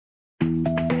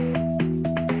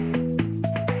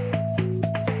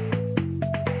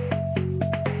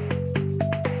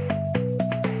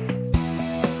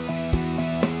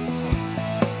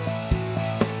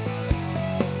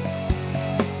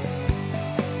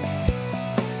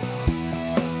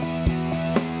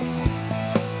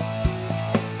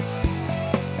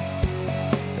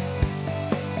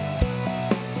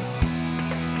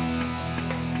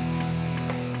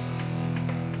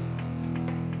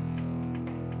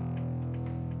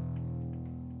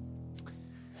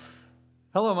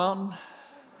Hello, Mountain.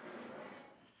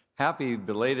 Happy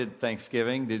belated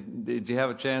Thanksgiving. Did you have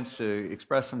a chance to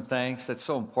express some thanks? That's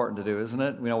so important to do, isn't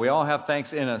it? You know, we all have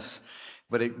thanks in us,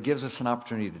 but it gives us an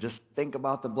opportunity to just think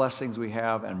about the blessings we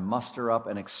have and muster up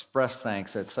and express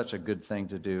thanks. That's such a good thing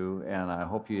to do, and I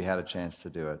hope you had a chance to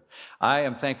do it. I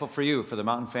am thankful for you, for the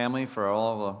Mountain family, for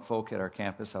all the folk at our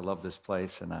campus. I love this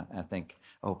place, and I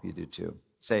hope you do too.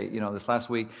 This last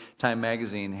week, Time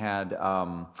Magazine had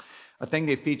a thing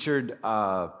they featured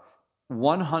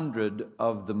 100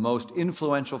 of the most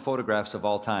influential photographs of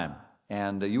all time.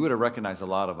 And you would have recognized a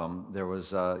lot of them. There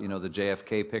was, the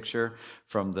JFK picture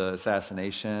from the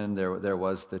assassination. There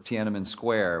was the Tiananmen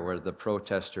Square where the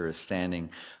protester is standing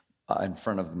in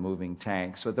front of the moving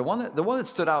tank. So the one that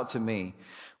stood out to me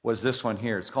was this one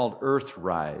here. It's called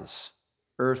Earthrise.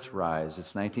 Earthrise.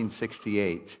 It's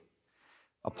 1968.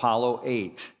 Apollo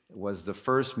 8 was the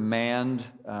first manned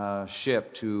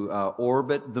ship to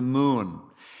orbit the moon.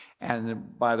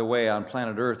 And by the way, on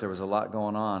planet Earth, there was a lot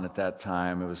going on at that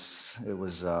time. It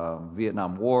was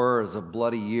Vietnam War. It was a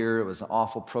bloody year. It was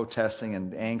awful protesting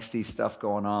and angsty stuff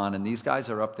going on. And these guys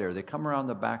are up there. They come around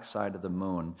the backside of the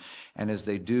moon. And as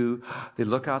they do, they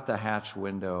look out the hatch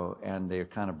window and their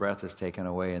kind of breath is taken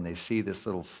away. And they see this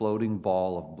little floating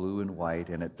ball of blue and white.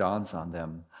 And it dawns on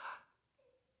them,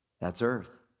 that's Earth.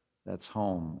 That's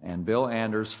home. And Bill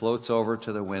Anders floats over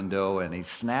to the window and he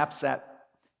snaps that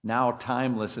now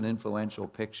timeless and influential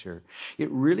picture.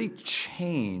 It really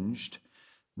changed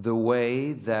the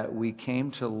way that we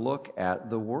came to look at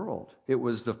the world. It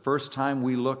was the first time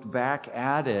we looked back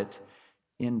at it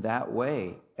in that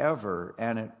way ever,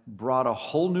 and it brought a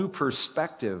whole new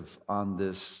perspective on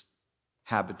this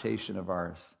habitation of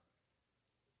ours.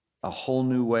 A whole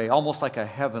new way, almost like a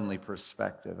heavenly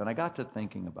perspective. And I got to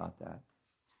thinking about that.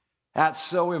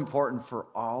 That's so important for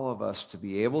all of us to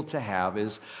be able to have,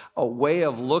 is a way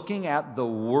of looking at the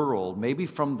world, maybe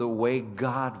from the way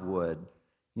God would,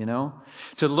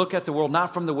 to look at the world,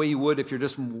 not from the way you would if you're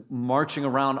just marching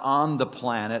around on the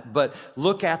planet, but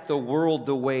look at the world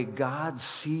the way God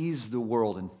sees the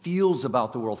world and feels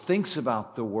about the world, thinks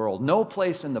about the world. No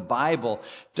place in the Bible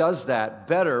does that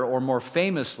better or more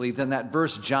famously than that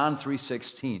verse, John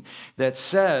 3:16, that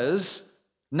says,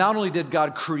 not only did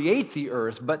God create the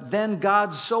earth, but then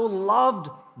God so loved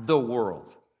the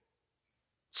world.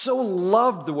 So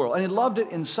loved the world. And He loved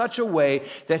it in such a way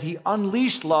that He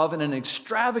unleashed love in an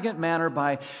extravagant manner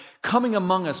by coming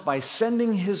among us, by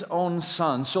sending His own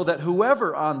Son, so that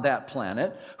whoever on that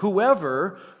planet,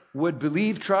 whoever would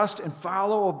believe, trust, and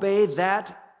follow, obey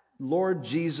that Lord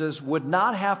Jesus, would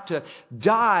not have to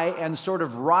die and sort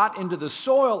of rot into the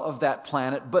soil of that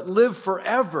planet, but live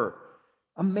forever.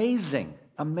 Amazing.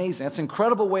 Amazing. That's an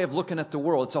incredible way of looking at the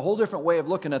world. It's a whole different way of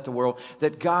looking at the world,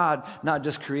 that God not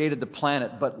just created the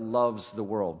planet, but loves the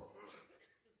world.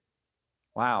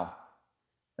 Wow.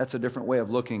 That's a different way of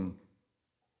looking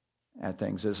at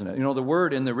things, isn't it? The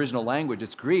word in the original language,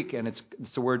 it's Greek, and it's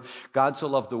the word God so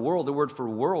loved the world. The word for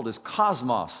world is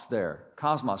cosmos there.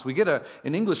 Cosmos. We get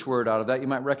an English word out of that you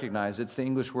might recognize. It's the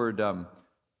English word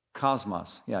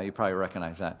cosmos. Yeah, you probably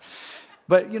recognize that.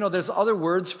 But, there's other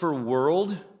words for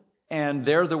world, and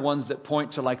they're the ones that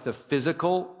point to like the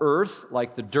physical earth,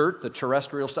 like the dirt, the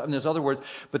terrestrial stuff. And there's other words,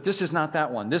 but this is not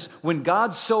that one. When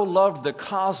God so loved the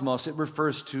cosmos, it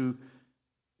refers to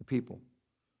the people,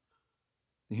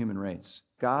 the human race.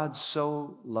 God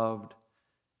so loved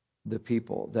the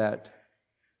people that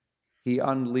He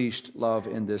unleashed love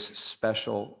in this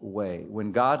special way.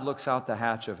 When God looks out the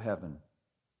hatch of heaven,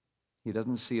 He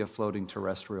doesn't see a floating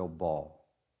terrestrial ball.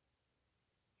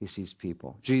 He sees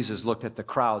people. Jesus looked at the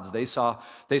crowds. They saw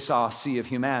a sea of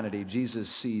humanity. Jesus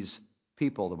sees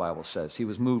people, the Bible says. He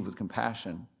was moved with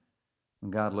compassion.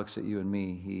 When God looks at you and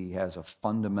me, He has a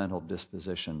fundamental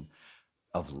disposition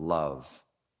of love,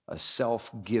 a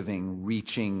self-giving,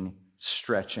 reaching,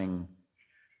 stretching,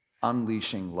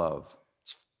 unleashing love.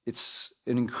 It's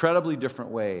an incredibly different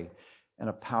way and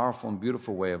a powerful and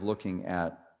beautiful way of looking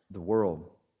at the world.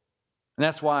 And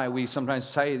that's why we sometimes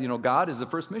say, God is the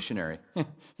first missionary.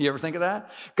 You ever think of that?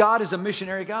 God is a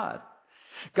missionary God.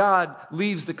 God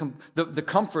leaves the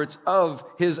comforts of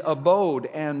His abode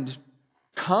and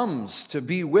comes to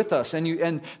be with us.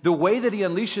 And the way that He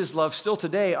unleashes love still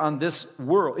today in this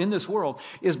world,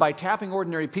 is by tapping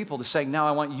ordinary people to say, now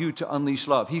I want you to unleash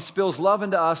love. He spills love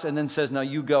into us and then says, now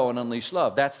you go and unleash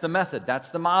love. That's the method. That's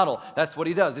the model. That's what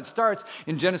He does. It starts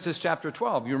in Genesis chapter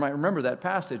 12. You might remember that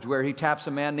passage where He taps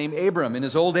a man named Abram in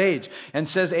his old age and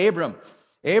says,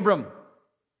 Abram,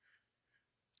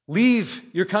 leave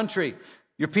your country,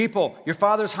 your people, your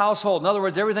father's household. In other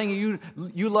words, everything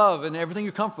you love and everything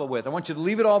you're comfortable with. I want you to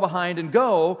leave it all behind and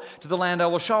go to the land I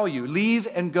will show you. Leave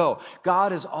and go.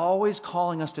 God is always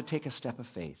calling us to take a step of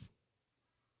faith.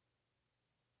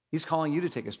 He's calling you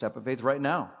to take a step of faith right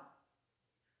now,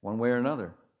 one way or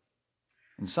another.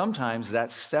 And sometimes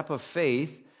that step of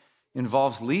faith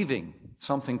involves leaving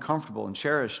something comfortable and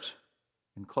cherished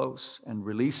and close and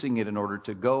releasing it in order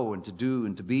to go and to do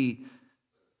and to be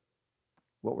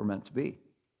what we're meant to be.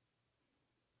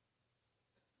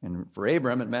 And for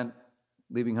Abram, it meant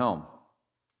leaving home.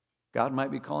 God might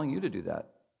be calling you to do that.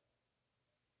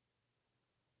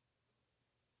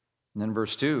 And then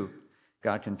verse 2,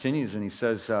 God continues and he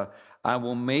says, I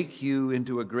will make you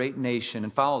into a great nation.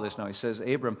 And follow this now. He says,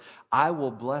 Abram, I will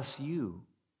bless you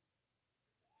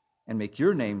and make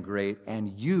your name great,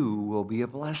 and you will be a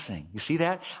blessing. You see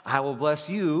that? I will bless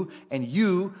you, and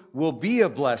you will be a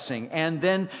blessing. And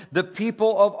then the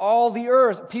people of all the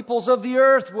earth, peoples of the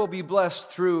earth will be blessed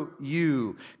through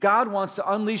you. God wants to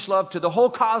unleash love to the whole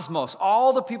cosmos,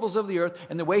 all the peoples of the earth,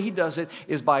 and the way He does it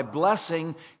is by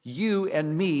blessing you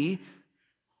and me,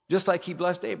 just like He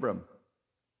blessed Abram,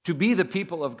 to be the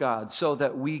people of God so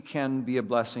that we can be a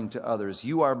blessing to others.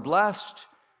 You are blessed,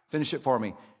 finish it for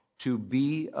me, to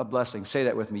be a blessing. Say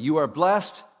that with me. You are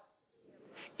blessed.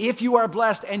 If you are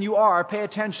blessed, and you are, pay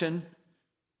attention,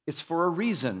 it's for a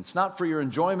reason. It's not for your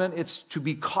enjoyment. It's to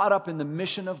be caught up in the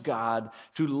mission of God,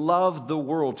 to love the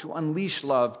world, to unleash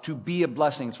love, to be a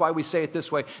blessing. It's why we say it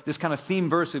this way, this kind of theme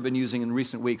verse we've been using in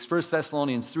recent weeks, 1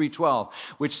 Thessalonians 3:12,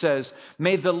 which says,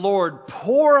 may the Lord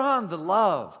pour on the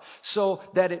love so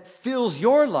that it fills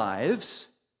your lives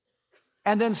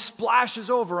and then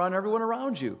splashes over on everyone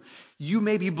around you. You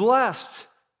may be blessed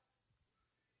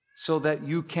so that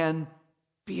you can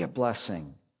be a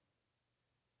blessing.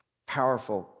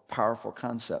 Powerful, powerful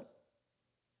concept.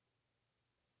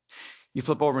 You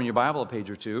flip over in your Bible a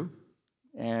page or two,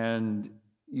 and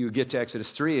you get to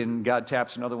Exodus 3, and God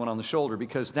taps another one on the shoulder,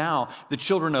 because now the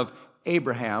children of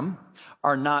Abraham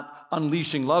are not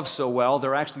unleashing love so well.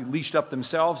 They're actually leashed up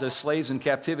themselves as slaves in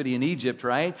captivity in Egypt,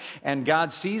 right? And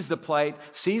God sees the plight,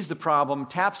 sees the problem,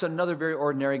 taps another very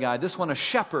ordinary guy. This one, a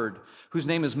shepherd, whose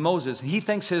name is Moses. He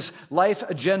thinks his life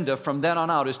agenda from then on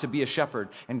out is to be a shepherd.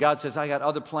 And God says, I got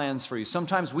other plans for you.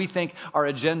 Sometimes we think our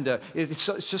agenda is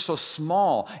just so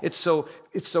small. It's so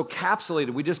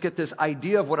capsulated. We just get this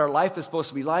idea of what our life is supposed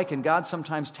to be like. And God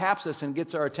sometimes taps us and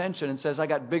gets our attention and says, I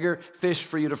got bigger fish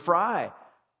for you to fry.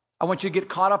 I want you to get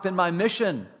caught up in my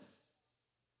mission.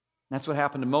 That's what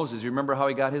happened to Moses. You remember how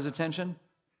he got his attention?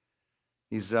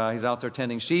 He's out there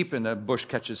tending sheep, and the bush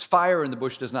catches fire, and the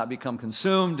bush does not become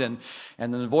consumed. And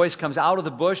then the voice comes out of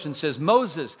the bush and says,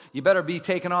 Moses, you better be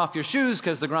taking off your shoes,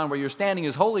 because the ground where you're standing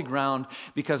is holy ground,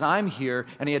 because I'm here.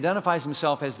 And he identifies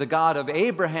himself as the God of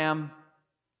Abraham,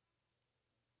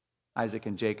 Isaac,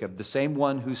 and Jacob, the same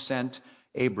one who sent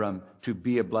Abram to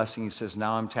be a blessing. He says,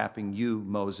 now I'm tapping you,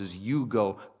 Moses. You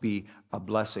go be a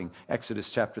blessing.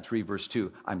 Exodus chapter 3, verse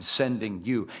 2. I'm sending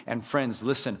you. And friends,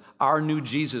 listen, our new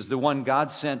Jesus, the one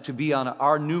God sent to be on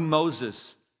our new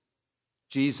Moses,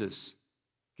 Jesus,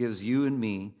 gives you and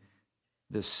me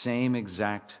the same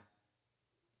exact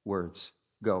words.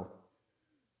 Go.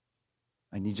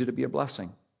 I need you to be a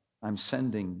blessing. I'm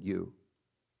sending you.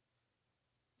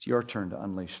 It's your turn to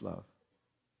unleash love.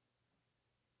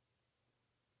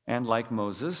 And like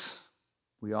Moses,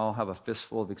 we all have a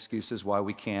fistful of excuses why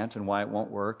we can't and why it won't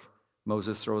work.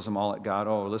 Moses throws them all at God.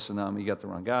 Oh, listen, you got the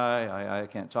wrong guy. I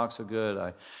can't talk so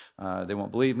good. They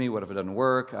won't believe me. What if it doesn't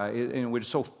work? And we're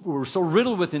so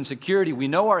riddled with insecurity. We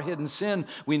know our hidden sin.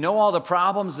 We know all the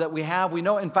problems that we have. We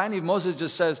know, and finally Moses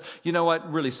just says, you know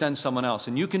what? Really send someone else.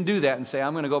 And you can do that and say,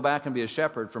 I'm going to go back and be a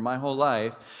shepherd for my whole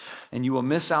life. And you will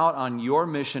miss out on your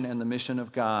mission and the mission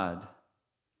of God.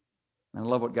 And I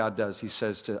love what God does. He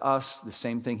says to us the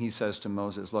same thing He says to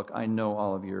Moses. Look, I know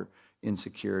all of your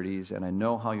insecurities, and I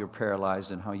know how you're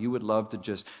paralyzed and how you would love to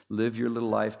just live your little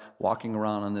life walking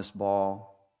around on this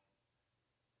ball,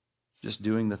 just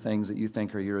doing the things that you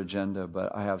think are your agenda,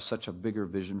 but I have such a bigger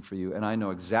vision for you, and I know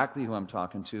exactly who I'm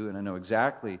talking to, and I know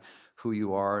exactly who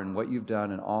you are and what you've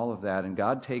done and all of that. And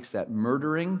God takes that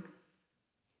murdering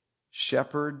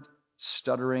shepherd,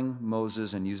 stuttering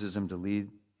Moses, and uses him to lead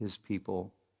His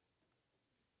people.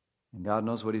 And God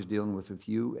knows what He's dealing with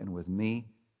you and with me.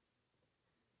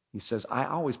 He says, I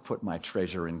always put my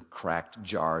treasure in cracked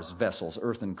jars, vessels,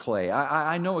 earth and clay.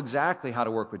 I know exactly how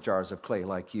to work with jars of clay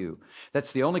like you.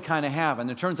 That's the only kind I have.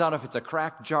 And it turns out if it's a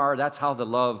cracked jar, that's how the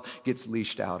love gets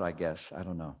leashed out, I guess. I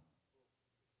don't know.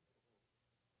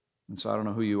 And so I don't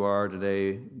know who you are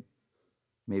today.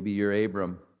 Maybe you're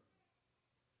Abram,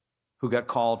 who got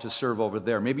called to serve over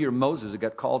there. Maybe you're Moses who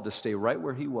got called to stay right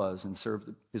where he was and serve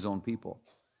his own people.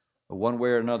 But one way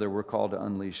or another, we're called to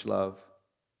unleash love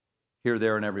here,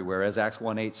 there, and everywhere. As Acts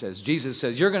 1:8 says, Jesus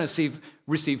says, you're going to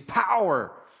receive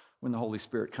power when the Holy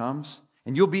Spirit comes.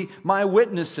 And you'll be my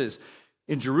witnesses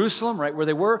in Jerusalem, right where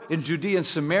they were, in Judea and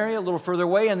Samaria, a little further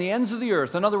away, and the ends of the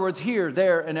earth. In other words, here,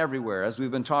 there, and everywhere, as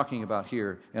we've been talking about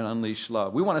here in Unleash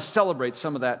Love. We want to celebrate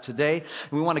some of that today.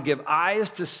 We want to give eyes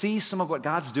to see some of what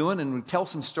God's doing, and we tell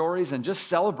some stories and just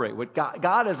celebrate what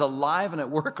God is alive and at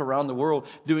work around the world,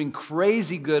 doing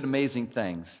crazy good, amazing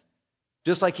things,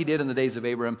 just like He did in the days of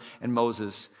Abraham and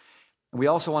Moses. We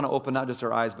also want to open not just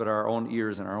our eyes, but our own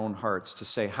ears and our own hearts to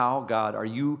say, how, God, are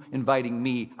you inviting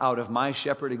me out of my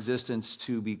shepherd existence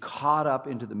to be caught up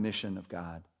into the mission of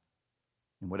God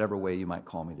in whatever way you might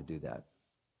call me to do that?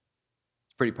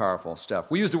 It's pretty powerful stuff.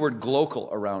 We use the word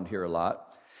glocal around here a lot.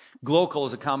 Glocal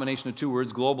is a combination of two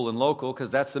words, global and local, because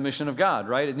that's the mission of God,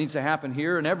 right? It needs to happen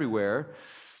here and everywhere.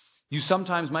 You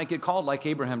sometimes might get called, like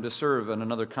Abraham, to serve on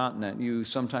another continent. You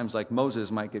sometimes, like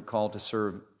Moses, might get called to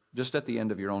serve just at the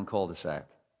end of your own cul-de-sac.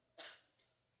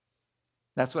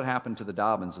 That's what happened to the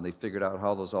Dobbins, and they figured out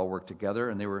how those all work together,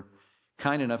 and they were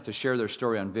kind enough to share their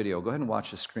story on video. Go ahead and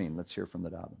watch the screen. Let's hear from the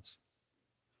Dobbins.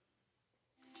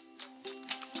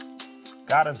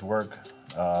 God has worked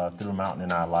through Mountain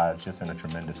in our lives just in a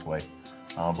tremendous way.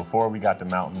 Before we got to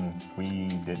Mountain, we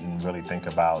didn't really think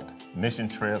about mission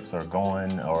trips or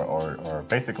going or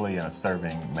basically in a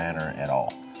serving manner at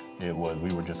all.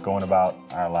 We were just going about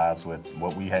our lives with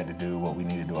what we had to do, what we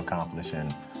needed to accomplish,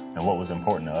 and what was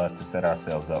important to us to set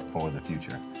ourselves up for the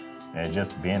future. And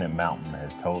just being at Mountain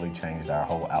has totally changed our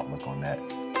whole outlook on that.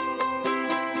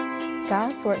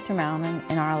 God's worked through Mountain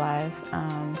in our lives.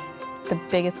 The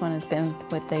biggest one has been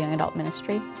with the young adult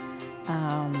ministry.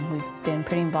 We've been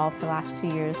pretty involved for the last 2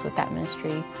 years with that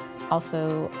ministry.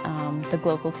 Also, the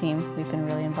Glocal team we've been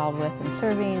really involved with in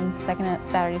serving, second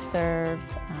Saturday serves,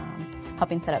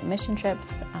 helping set up mission trips.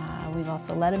 We've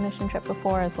also led a mission trip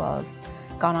before, as well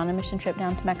as gone on a mission trip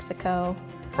down to Mexico.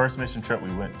 First mission trip,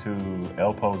 we went to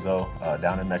El Pozo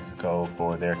down in Mexico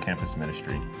for their campus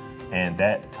ministry. And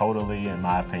that totally, in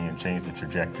my opinion, changed the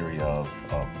trajectory of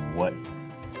what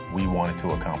we wanted to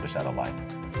accomplish out of life.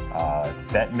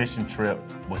 That mission trip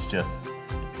was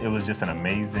just an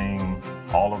amazing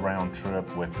all-around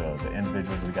trip with the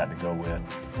individuals we got to go with,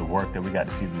 the work that we got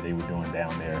to see that they were doing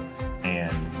down there,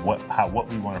 and what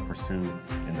we want to pursue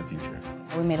in the future.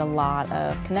 We made a lot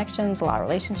of connections, a lot of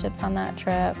relationships on that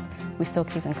trip. We still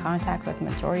keep in contact with the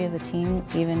majority of the team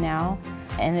even now.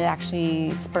 And it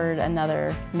actually spurred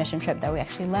another mission trip that we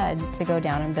actually led to go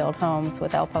down and build homes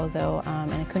with El Pozo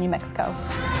in Acuña, Mexico.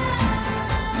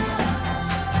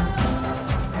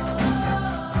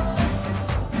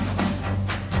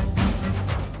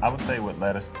 I would say what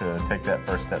led us to take that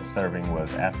first step serving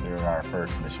was after our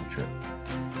first mission trip.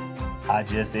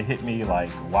 It hit me like,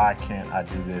 why can't I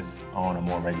do this on a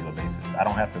more regular basis? I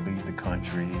don't have to leave the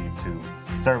country to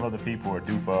serve other people or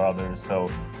do for others. So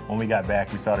when we got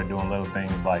back, we started doing little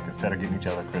things like, instead of getting each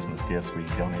other Christmas gifts, we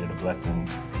donated blessings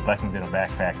in a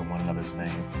backpack in one another's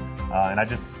name. And I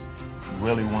just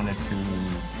really wanted to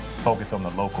focus on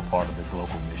the local part of the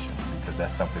Glocal mission, because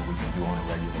that's something we can do on a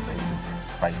regular basis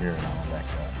right here in our own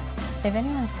backyard. If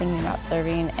anyone's thinking about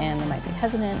serving and they might be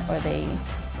hesitant or they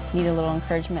need a little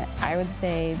encouragement, I would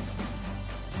say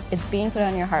it's being put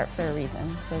on your heart for a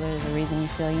reason. So there's a reason you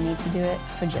feel you need to do it,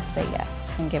 so just say yes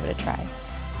and give it a try.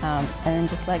 And then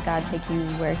just let God take you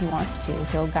where He wants to.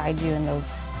 He'll guide you in those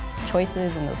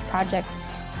choices and those projects.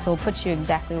 He'll put you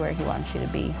exactly where He wants you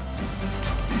to be.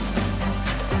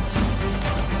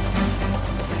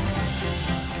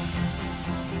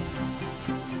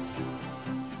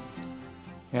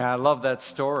 Yeah, I love that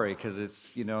story because it's,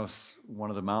 one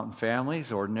of the Mountain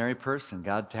families, ordinary person.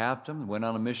 God tapped him, went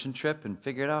on a mission trip and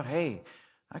figured out, hey,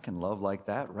 I can love like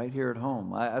that right here at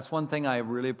home. That's one thing I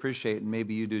really appreciate, and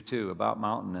maybe you do too, about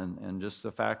Mountain and just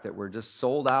the fact that we're just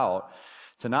sold out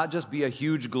to not just be a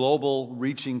huge global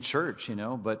reaching church,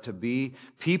 but to be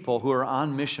people who are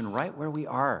on mission right where we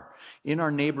are, in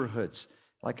our neighborhoods,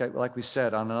 like we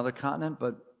said, on another continent,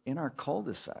 but in our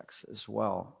cul-de-sacs as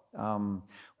well.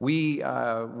 We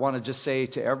want to just say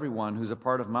to everyone who's a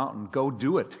part of Mountain, go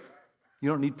do it. You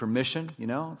don't need permission,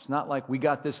 It's not like we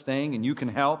got this thing and you can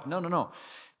help. No.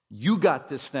 You got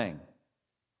this thing.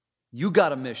 You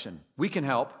got a mission. We can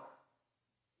help.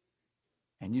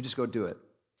 And you just go do it.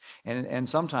 And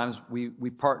sometimes we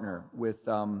partner with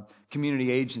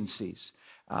community agencies.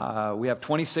 We have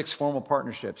 26 formal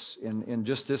partnerships in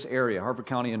just this area, Harford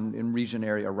County and region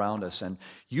area around us. And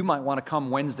you might want to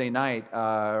come Wednesday night,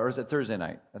 or is it Thursday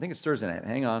night? I think it's Thursday night.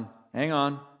 Hang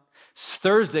on.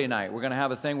 Thursday night, we're going to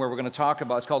have a thing where we're going to talk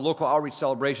about, it's called Local Outreach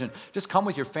Celebration. Just come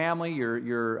with your family,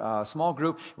 your small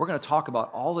group. We're going to talk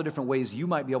about all the different ways you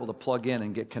might be able to plug in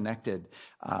and get connected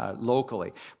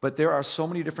locally. But there are so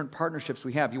many different partnerships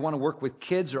we have. You want to work with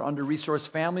kids or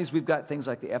under-resourced families, we've got things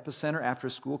like the Epicenter,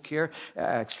 after-school care,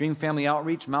 extreme family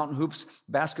outreach, mountain hoops,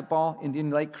 basketball,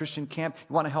 Indian Lake Christian Camp.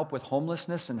 You want to help with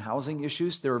homelessness and housing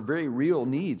issues. There are very real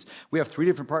needs. We have 3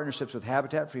 different partnerships with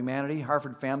Habitat for Humanity,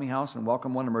 Harvard Family House, and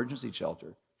Welcome One Emergency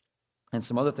Shelter, and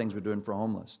some other things we're doing for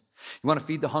homeless. You want to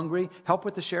feed the hungry? Help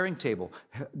with the sharing table.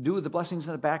 Do the blessings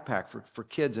in a backpack for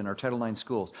kids in our Title IX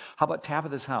schools. How about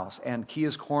Tabitha's House and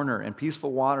Kia's Corner and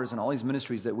Peaceful Waters and all these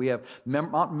ministries that we have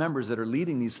members that are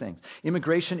leading these things.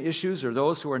 Immigration issues, or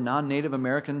those who are non-Native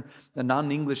American,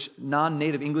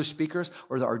 non-Native English speakers,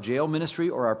 or our jail ministry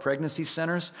or our pregnancy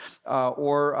centers.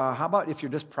 Or how about if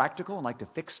you're just practical and like to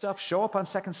fix stuff, show up on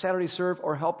Second Saturday Serve,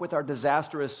 or help with our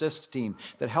disaster assist team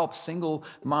that helps single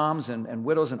moms and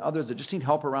widows and others that just need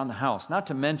help around the house. Not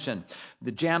to mention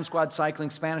the Jam Squad Cycling,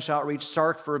 Spanish Outreach,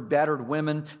 SARC for battered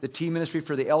women, the T Ministry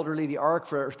for the elderly, the ARC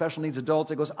for special needs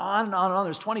adults. It goes on and on and on.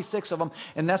 There's 26 of them,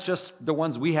 and that's just the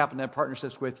ones we happen to have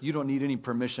partnerships with. You don't need any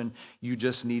permission. You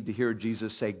just need to hear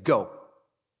Jesus say, go.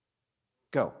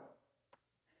 Go.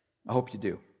 I hope you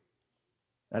do.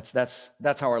 That's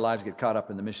how our lives get caught up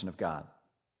in the mission of God.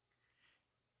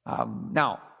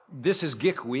 Now, this is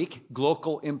GIC Week,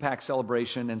 Glocal Impact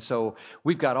Celebration, and so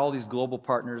we've got all these global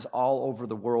partners all over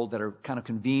the world that are kind of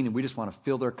convened, and we just want to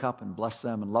fill their cup and bless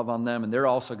them and love on them, and they're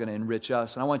also going to enrich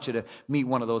us. And I want you to meet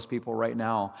one of those people right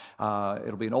now.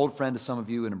 It'll be an old friend to some of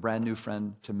you and a brand new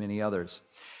friend to many others.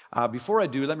 Before I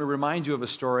do, let me remind you of a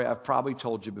story I've probably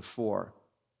told you before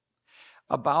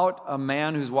about a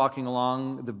man who's walking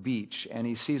along the beach, and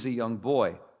he sees a young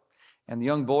boy. And the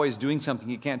young boy is doing something.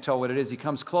 He can't tell what it is. He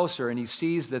comes closer and he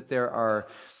sees that there are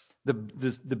the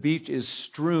beach is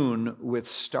strewn with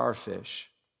starfish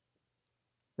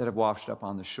that have washed up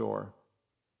on the shore.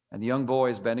 And the young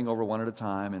boy is bending over one at a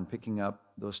time and picking up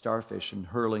those starfish and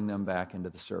hurling them back into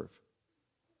the surf.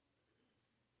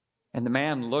 And the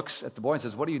man looks at the boy and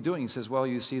says, "What are you doing?" He says, "Well,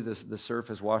 you see the surf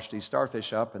has washed these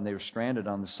starfish up and they were stranded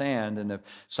on the sand. And if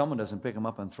someone doesn't pick them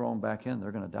up and throw them back in,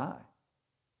 they're going to die."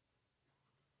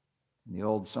 And the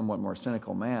old, somewhat more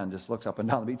cynical man just looks up and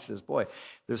down the beach and says, "Boy,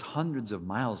 there's hundreds of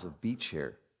miles of beach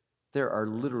here. There are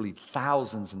literally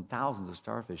thousands and thousands of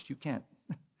starfish. You can't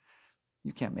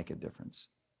make a difference."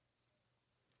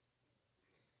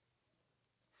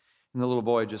 And the little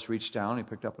boy just reached down, he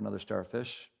picked up another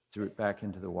starfish, threw it back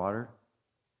into the water,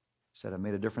 said, "I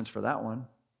made a difference for that one."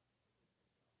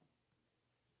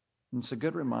 And it's a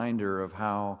good reminder of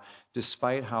how,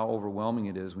 despite how overwhelming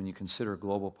it is when you consider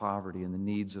global poverty and the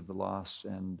needs of the lost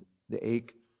and the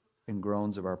ache and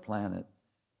groans of our planet,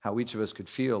 how each of us could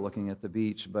feel looking at the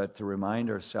beach, but to remind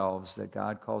ourselves that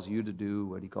God calls you to do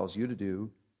what He calls you to do,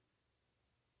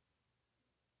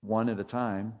 one at a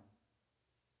time.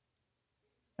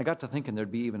 I got to thinking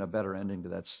there'd be even a better ending to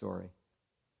that story.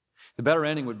 The better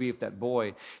ending would be if that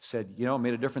boy said, "You know, it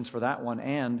made a difference for that one,"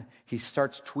 and he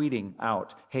starts tweeting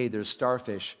out, "Hey, there's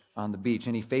starfish on the beach,"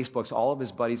 and he Facebooks all of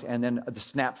his buddies, and then the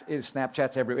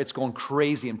Snapchats everywhere. It's going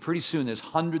crazy, and pretty soon there's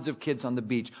hundreds of kids on the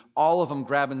beach, all of them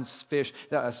grabbing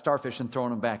starfish and throwing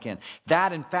them back in.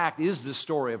 That, in fact, is the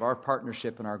story of our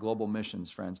partnership and our global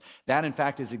missions, friends. That, in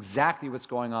fact, is exactly what's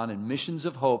going on in Missions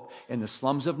of Hope in the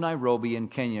slums of Nairobi in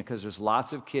Kenya, because there's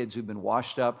lots of kids who've been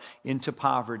washed up into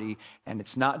poverty, and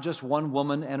it's not just one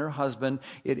woman and her husband.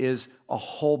 It is a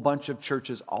whole bunch of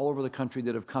churches all over the country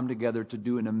that have come together to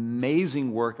do an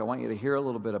amazing work. I want you to hear a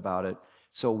little bit about it.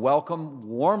 So welcome,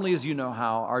 warmly as you know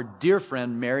how, our dear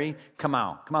friend, Mary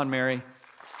Kamau. Come on, Mary.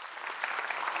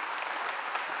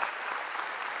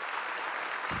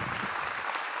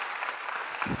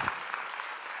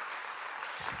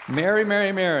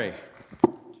 Mary.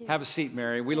 Have a seat,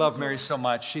 Mary. We love Mary so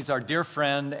much. She's our dear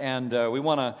friend, and we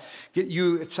want to get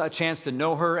you a chance to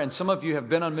know her. And some of you have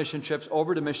been on mission trips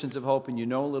over to Missions of Hope, and you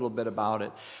know a little bit about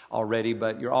it already,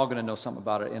 but you're all going to know something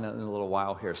about it in a little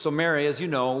while here. So, Mary, as you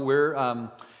know, we're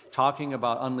talking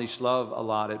about Unleash Love a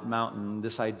lot at Mountain,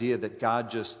 this idea that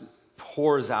God just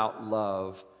pours out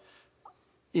love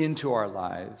into our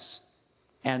lives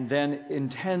and then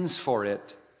intends for it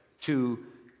to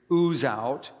ooze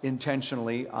out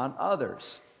intentionally on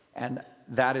others. And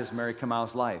that is Mary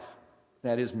Kamau's life.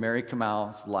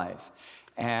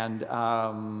 And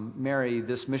Mary,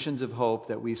 this Missions of Hope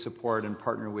that we support and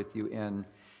partner with you in,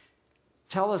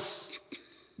 tell us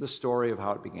the story of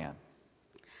how it began.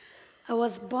 I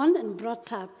was born and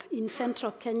brought up in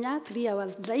central Kenya, 3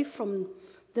 hours drive from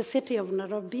the city of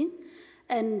Nairobi.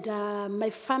 And my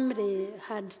family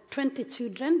had 20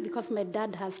 children because my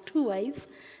dad has 2 wives,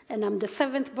 and I'm the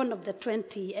 7th born of the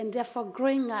 20. And therefore,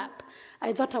 growing up,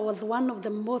 I thought I was one of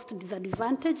the most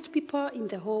disadvantaged people in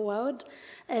the whole world.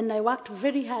 And I worked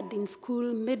very hard in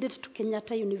school, made it to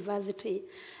Kenyatta University.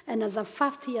 And as a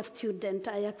first-year student,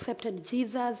 I accepted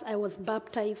Jesus, I was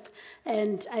baptized,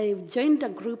 and I joined a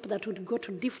group that would go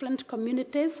to different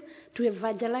communities to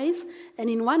evangelize. And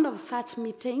in one of such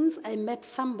meetings, I met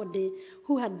somebody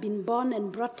who had been born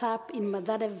and brought up in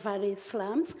Mathare Valley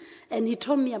slums, and he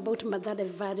told me about Mathare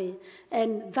Valley.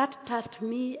 And that touched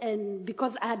me, and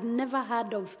because I had never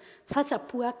heard of such a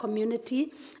poor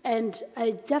community, and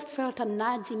I just felt a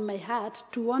nudge in my heart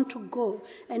to want to go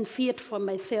and see it for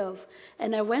myself.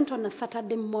 And I went on a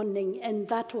Saturday morning, and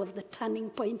that was the turning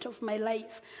point of my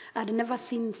life. I'd never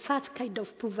seen such kind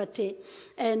of poverty.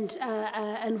 And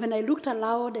when I looked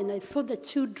aloud and I saw the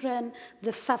children,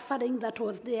 the suffering that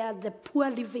was there, the poor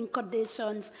living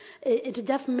conditions, it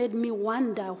just made me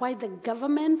wonder why the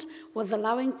government was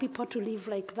allowing people to live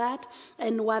like that,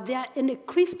 and were there any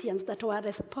Christians that were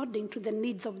responding to the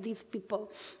needs of these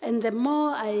people. And the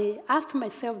more I asked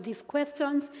myself these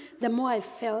questions, the more I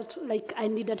felt like I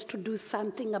needed to do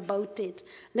something about it.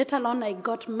 Later on, I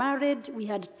got married. We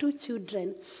had 2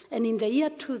 children. And in the year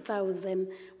 2000,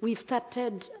 we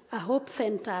started a Hope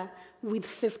Center with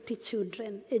 50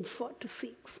 children, age 4 to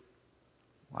 6.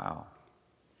 Wow.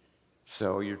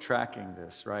 So you're tracking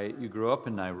this, right? You grew up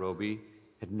in Nairobi,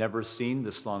 had never seen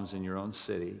the slums in your own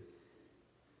city,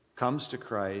 comes to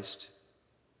Christ,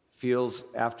 feels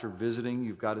after visiting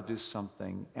you've got to do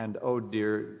something, and oh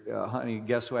dear, honey,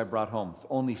 guess who I brought home?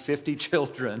 Only 50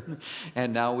 children,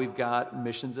 and now we've got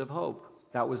Missions of Hope.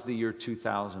 That was the year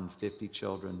 2000, 50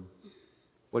 children.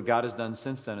 What God has done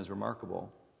since then is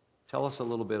remarkable. Tell us a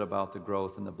little bit about the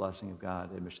growth and the blessing of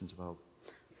God in Missions of Hope.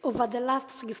 Over the last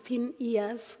 16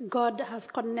 years, God has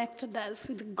connected us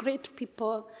with great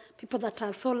people, people that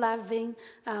are so loving.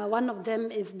 One of them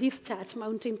is this church,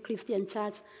 Mountain Christian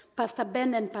Church. Pastor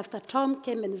Ben and Pastor Tom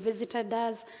came and visited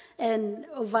us. And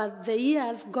over the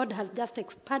years, God has just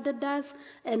expanded us.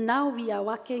 And now we are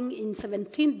working in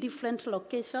 17 different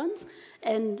locations.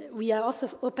 And we are also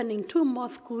opening 2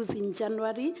 more schools in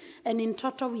January. And in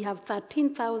total, we have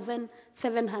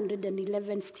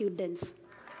 13,711 students.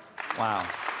 Wow.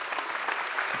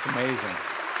 That's amazing.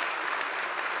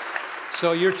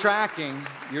 So you're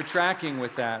tracking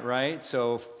with that, right?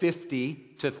 So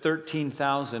 50 to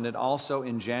 13,000. And also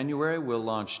in January, we'll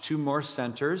launch 2 more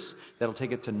centers. That'll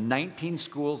take it to 19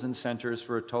 schools and centers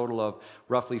for a total of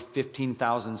roughly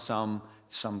 15,000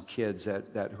 some kids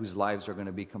that whose lives are going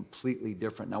to be completely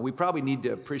different. Now, we probably need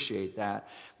to appreciate that.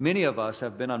 Many of us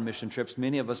have been on mission trips.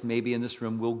 Many of us, maybe in this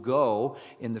room, will go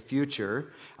in the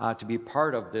future to be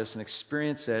part of this and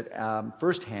experience it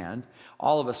firsthand.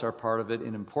 All of us are part of it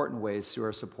in important ways through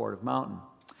our support of Mountain.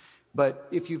 But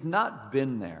if you've not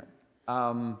been there,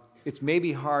 it's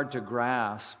maybe hard to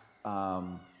grasp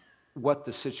what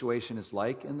the situation is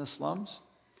like in the slums.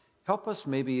 Help us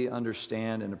maybe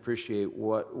understand and appreciate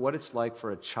what it's like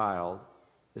for a child,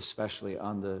 especially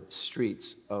on the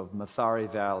streets of Mathare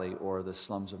Valley or the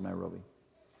slums of Nairobi.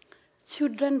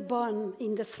 Children born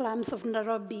in the slums of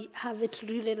Nairobi have it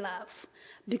really rough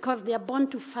because they are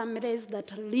born to families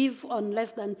that live on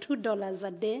less than $2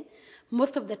 a day.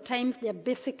 Most of the times, their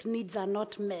basic needs are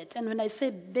not met. And when I say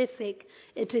basic,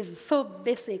 it is so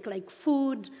basic, like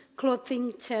food,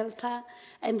 clothing, shelter.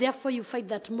 And therefore, you find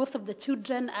that most of the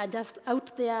children are just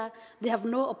out there. They have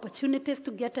no opportunities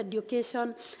to get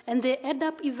education. And they end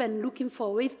up even looking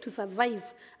for ways to survive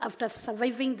after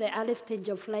surviving the early stage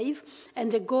of life. And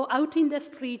they go out in the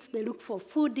streets. They look for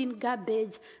food in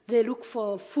garbage. They look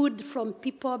for food from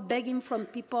people, begging from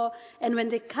people. And when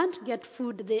they can't get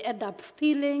food, they end up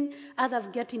stealing. Others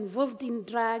get involved in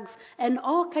drugs and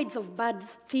all kinds of bad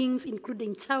things,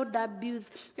 including child abuse.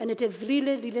 And it is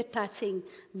really, really touching.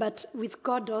 But with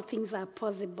God, all things are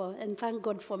possible. And thank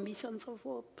God for Missions of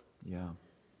Hope. Yeah.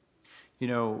 You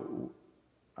know,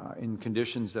 in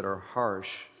conditions that are harsh,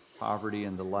 poverty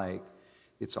and the like,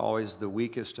 it's always the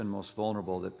weakest and most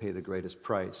vulnerable that pay the greatest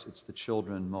price. It's the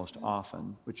children most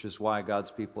often, which is why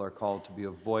God's people are called to be a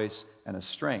voice and a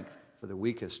strength for the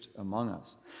weakest among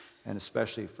us, and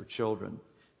especially for children.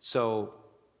 So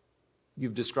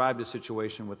you've described a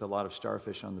situation with a lot of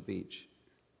starfish on the beach,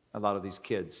 a lot of these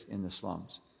kids in the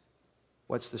slums.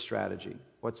 What's the strategy?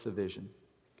 What's the vision?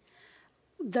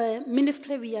 The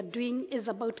ministry we are doing is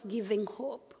about giving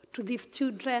hope to these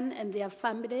children and their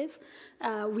families.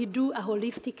 We do a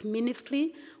holistic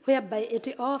ministry whereby it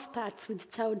all starts with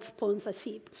child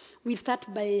sponsorship. We start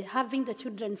by having the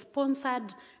children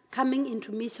sponsored coming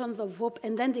into missions of hope,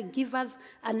 and then they give us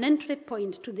an entry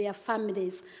point to their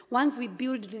families. Once we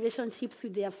build relationships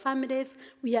with their families,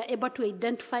 we are able to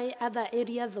identify other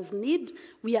areas of need.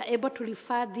 We are able to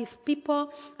refer these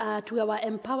people to our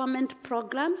empowerment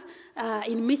programs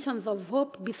in missions of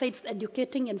hope. Besides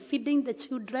educating and feeding the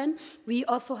children, we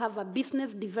also have a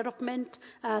business development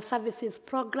services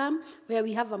program where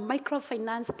we have a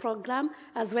microfinance program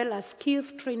as well as skills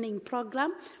training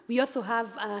program. We also have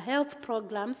health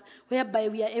programs whereby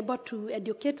we are able to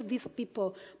educate these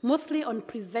people mostly on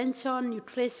prevention,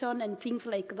 nutrition, and things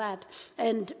like that.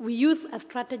 And we use a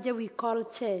strategy we call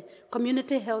CHE,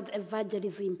 Community Health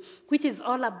Evangelism, which is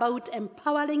all about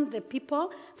empowering the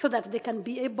people so that they can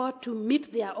be able to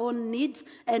meet their own needs.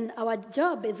 And our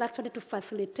job is actually to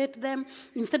facilitate them.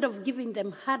 Instead of giving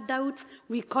them handouts,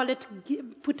 we call it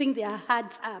putting their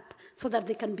hearts up so that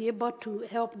they can be able to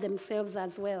help themselves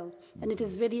as well. And it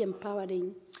is very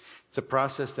empowering. It's a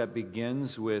process that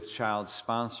begins with child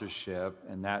sponsorship,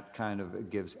 and that kind of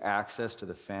gives access to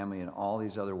the family in all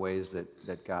these other ways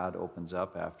that God opens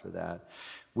up after that.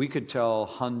 We could tell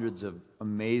hundreds of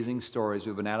amazing stories.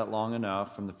 We've been at it long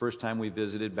enough. From the first time we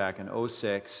visited back in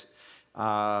 '06,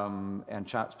 and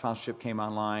child sponsorship came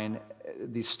online,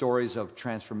 these stories of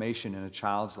transformation in a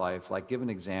child's life. Like, give an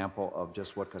example of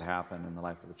just what could happen in the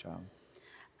life of a child.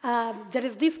 There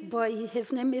is this boy, his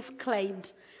name is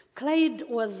Clyde. Clyde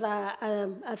was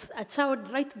a child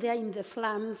right there in the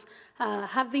slums,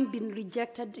 having been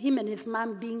rejected, him and his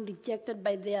mom being rejected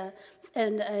by their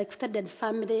extended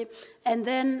family. And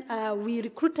then we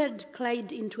recruited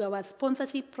Clyde into our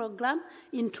sponsorship program.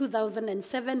 In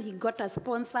 2007, he got a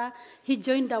sponsor. He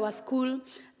joined our school.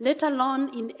 Later on,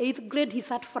 in 8th grade, he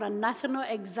sat for a national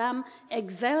exam,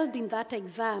 excelled in that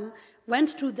exam,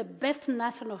 went to the best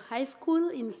national high school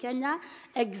in Kenya,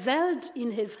 excelled in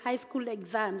his high school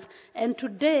exams. And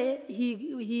today,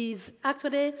 he is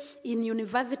actually in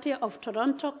University of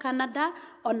Toronto, Canada,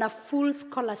 on a full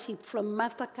scholarship from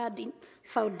MasterCard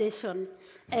Foundation.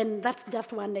 And that's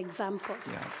just one example.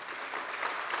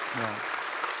 Yeah.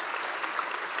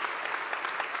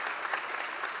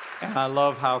 And I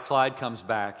love how Clyde comes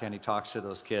back and he talks to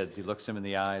those kids. He looks them in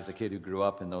the eyes, a kid who grew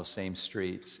up in those same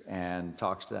streets, and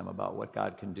talks to them about what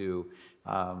God can do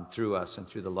through us and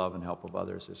through the love and help of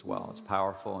others as well. It's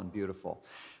powerful and beautiful.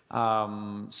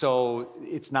 So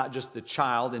it's not just the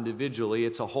child individually,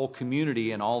 it's a whole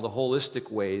community in all the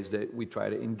holistic ways that we try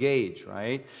to engage,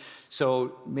 right?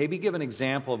 So maybe give an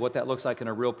example of what that looks like in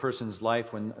a real person's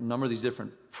life when a number of these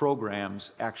different programs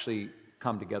actually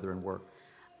come together and work.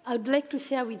 I would like to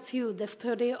share with you the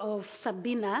story of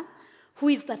Sabina, who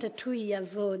is 32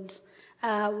 years old.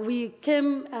 We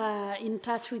came in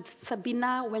touch with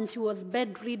Sabina when she was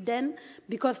bedridden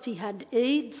because she had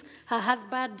AIDS. Her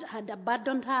husband had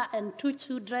abandoned her and 2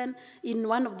 children in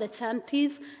one of the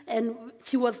shanties, and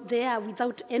she was there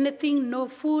without anything, no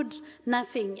food,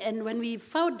 nothing. And when we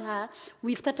found her,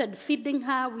 we started feeding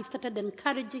her, we started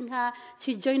encouraging her.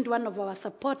 She joined one of our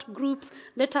support groups.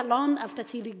 Later on, after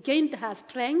she regained her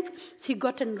strength, she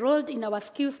got enrolled in our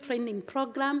skills training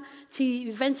program. She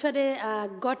eventually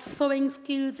got sewing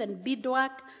skills and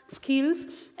beadwork skills,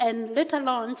 and later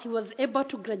on she was able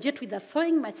to graduate with a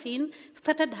sewing machine,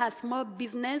 started her small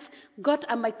business, got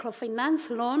a microfinance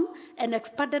loan, and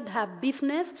expanded her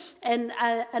business, and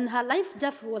her life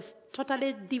just was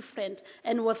totally different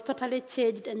and was totally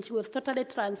changed, and she was totally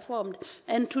transformed.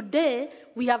 And today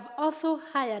we have also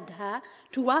hired her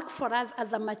to work for us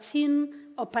as a machine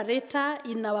operator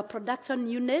in our production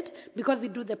unit because we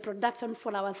do the production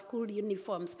for our school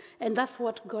uniforms. And that's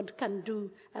what God can do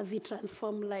as He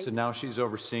transforms lives. So now she's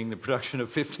overseeing the production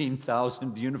of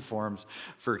 15,000 uniforms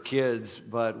for kids,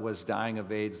 but was dying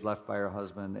of AIDS, left by her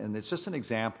husband. And it's just an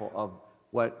example of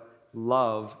what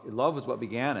love was what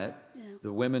began it. Yeah.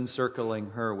 The women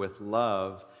circling her with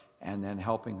love and then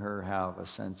helping her have a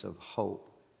sense of hope.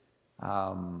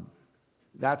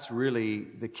 That's really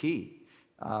the key.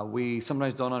 We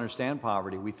sometimes don't understand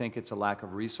poverty. We think it's a lack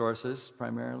of resources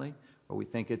primarily, or we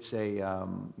think it's a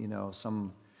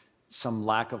some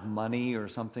lack of money or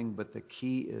something. But the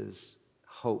key is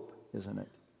hope, isn't it?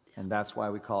 And that's why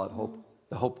we call it hope,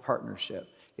 the Hope Partnership.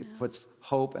 It puts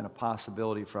hope and a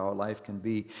possibility for how life can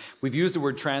be. We've used the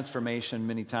word transformation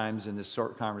many times in this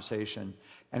short conversation,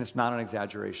 and it's not an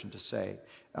exaggeration to say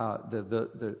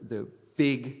the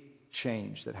big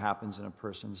change that happens in a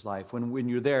person's life. When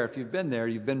you're there, if you've been there,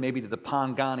 you've been maybe to the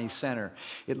Pangani Center.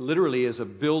 It literally is a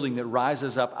building that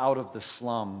rises up out of the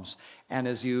slums, And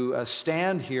as you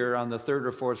stand here on the third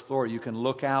or fourth floor, you can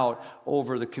look out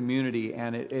over the community,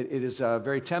 and it is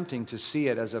very tempting to see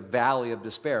it as a valley of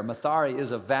despair. Mathare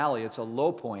is a valley. It's a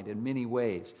low point in many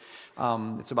ways.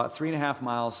 It's about 3.5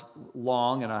 miles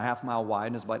long and a half mile wide,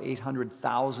 and there's about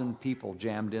 800,000 people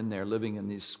jammed in there living in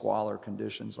these squalor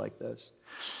conditions like this.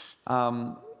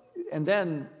 And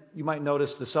then you might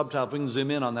notice the subtitle, if we can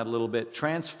zoom in on that a little bit,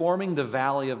 transforming the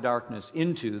valley of darkness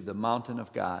into the mountain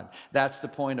of God. That's the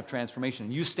point of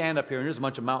transformation. You stand up here, and there's a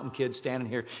bunch of mountain kids standing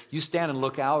here. You stand and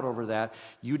look out over that.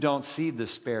 You don't see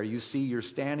despair. You see you're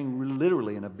standing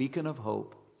literally in a beacon of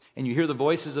hope. And you hear the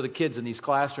voices of the kids in these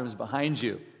classrooms behind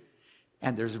you.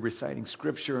 And they're reciting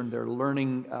scripture, and they're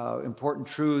learning important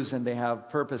truths, and they have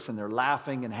purpose, and they're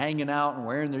laughing and hanging out and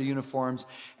wearing their uniforms,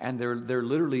 and they're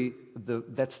literally,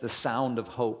 that's the sound of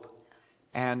hope.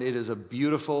 And it is a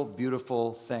beautiful,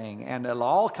 beautiful thing. And it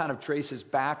all kind of traces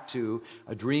back to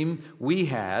a dream you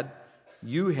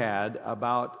had,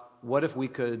 about what if we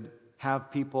could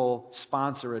have people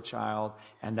sponsor a child,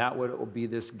 and that would be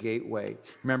this gateway.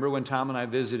 Remember when Tom and I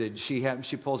visited,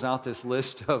 she pulls out this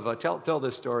list of, tell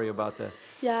this story about that.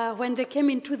 Yeah, when they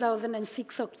came in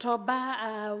 2006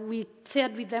 October, we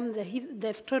shared with them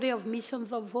the story of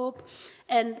Missions of Hope.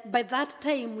 And by that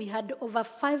time, we had over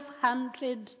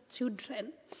 500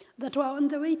 children that were on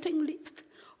the waiting list,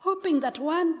 hoping that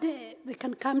one day they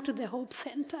can come to the Hope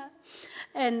Center.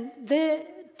 And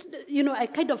I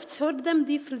kind of showed them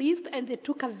this list, and they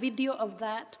took a video of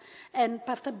that. And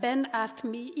Pastor Ben asked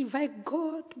me if I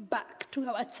go back to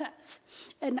our church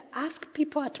and ask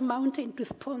people at Mountain to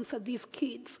sponsor these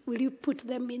kids, will you put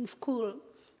them in school?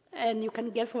 And you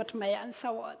can guess what my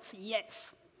answer was: yes.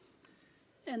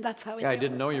 And that's how it I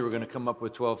didn't know you were going to come up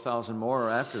with 12,000 more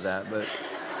after that,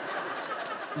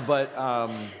 but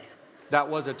that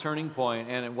was a turning point,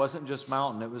 and it wasn't just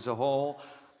Mountain. It was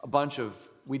a bunch of,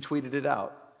 we tweeted it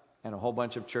out. And a whole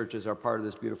bunch of churches are part of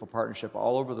this beautiful partnership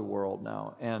all over the world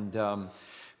now. And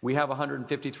we have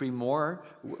 153 more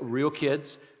real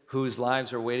kids whose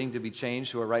lives are waiting to be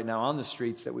changed, who are right now on the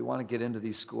streets, that we want to get into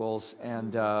these schools.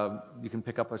 And you can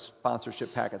pick up a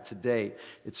sponsorship packet today.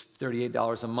 It's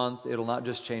 $38 a month. It'll not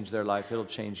just change their life, it'll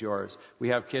change yours. We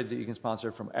have kids that you can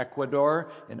sponsor from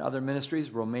Ecuador and other ministries,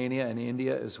 Romania and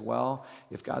India as well.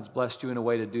 If God's blessed you in a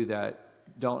way to do that,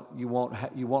 you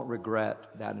won't regret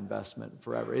that investment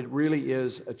forever. It really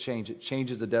is a change. It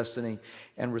changes the destiny,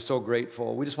 and we're so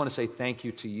grateful. We just want to say thank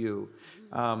you to you,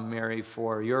 Mary,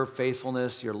 for your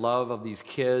faithfulness, your love of these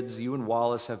kids. You and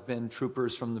Wallace have been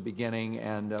troopers from the beginning,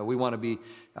 and we want to be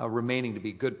remaining to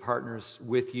be good partners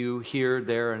with you here,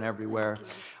 there, and everywhere.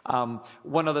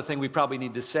 One other thing we probably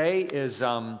need to say is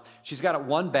she's got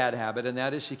one bad habit, and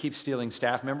that is she keeps stealing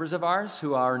staff members of ours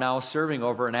who are now serving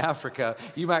over in Africa.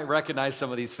 You might recognize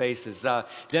some of these faces.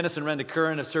 Dennis and Renda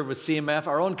Curran have served with CMF.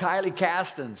 Our own Kylie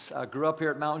Castens grew up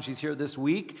here at Mountain. She's here this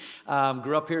week.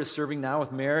 Grew up here serving now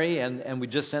with Mary, and we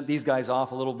just sent these guys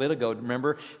off a little bit ago.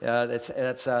 Remember,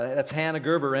 that's Hannah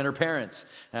Gerber and her parents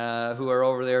who are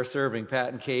over there serving,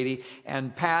 Pat and Katie.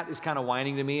 And Pat is kind of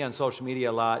whining to me on social media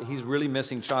a lot. He's really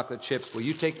missing chocolate chips. Will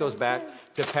you take those back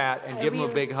to Pat and give him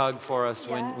a big hug for us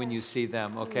when you see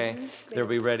them, okay? Mm-hmm. They'll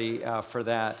be ready for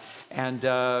that. And,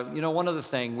 one other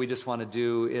thing we just want to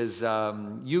do is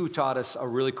you taught us a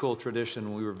really cool tradition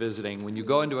when we were visiting. When you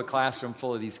go into a classroom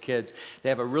full of these kids, they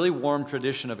have a really warm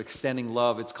tradition of extending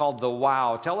love. It's called the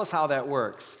wow. Tell us how that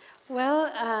works.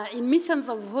 Well, in Missions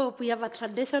of Hope, we have a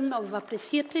tradition of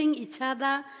appreciating each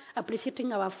other,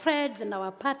 appreciating our friends and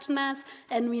our partners,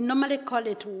 and we normally call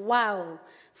it wow.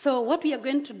 So what we are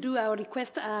going to do, I'll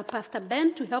request Pastor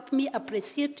Ben to help me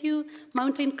appreciate you.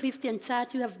 Mountain Christian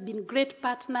Church, you have been great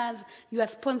partners. You are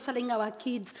sponsoring our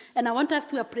kids, and I want us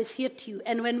to appreciate you.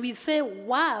 And when we say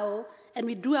wow, and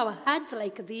we do our hands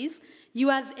like this,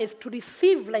 yours is to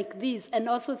receive like this and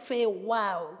also say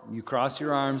wow. You cross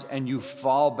your arms and you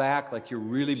fall back like you're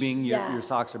really being, your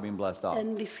socks are being blessed off.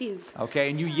 And receive. Okay,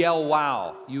 and you yell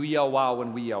wow. You yell wow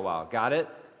when we yell wow. Got it?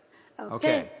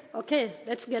 Okay,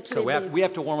 let's get to it. So we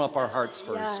have to warm up our hearts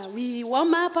first. Yeah, we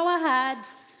warm up our hearts.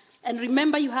 And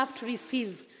remember, you have to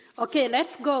receive. Okay,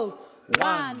 let's go.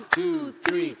 1, 2,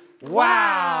 3.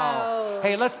 Wow!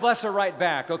 Hey, let's bless her right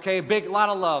back, okay? Big, lot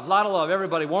of love.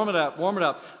 Everybody, warm it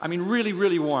up. I mean, really,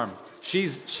 really warm.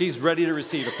 She's ready to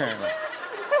receive, apparently.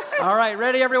 All right,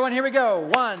 ready, everyone? Here we go.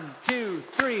 1, 2,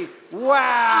 3.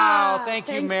 Wow! Thank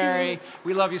you, Mary.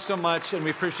 We love you so much, and we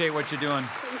appreciate what you're doing.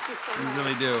 Thank you so much. We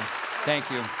really do.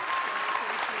 Thank you.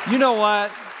 You know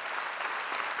what?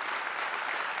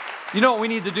 You know what we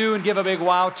need to do and give a big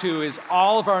wow to is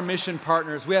all of our mission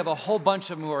partners. We have a whole bunch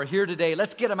of them who are here today.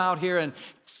 Let's get them out here and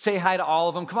say hi to all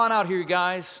of them. Come on out here, you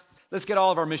guys. Let's get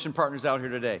all of our mission partners out here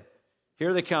today.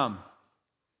 Here they come.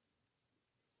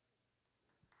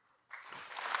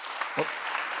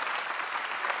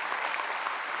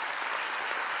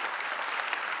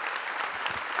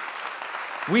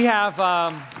 We have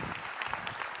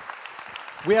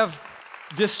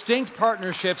distinct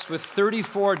partnerships with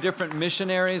 34 different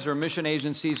missionaries or mission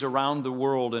agencies around the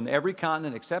world in every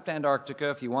continent except Antarctica.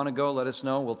 If you want to go, let us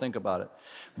know. We'll think about it.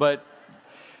 But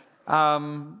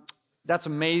that's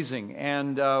amazing.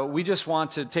 And we just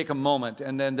want to take a moment.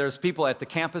 And then there's people at the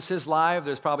campuses live.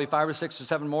 There's probably 5 or 6 or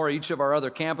 7 more at each of our other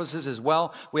campuses as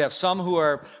well. We have some who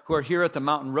are here at the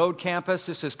Mountain Road campus.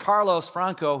 This is Carlos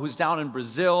Franco, who's down in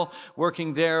Brazil,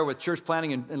 working there with church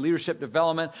planting and leadership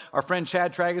development. Our friend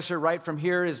Chad Trageser, right from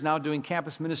here, is now doing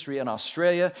campus ministry in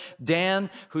Australia. Dan,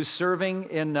 who's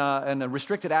serving in a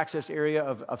restricted access area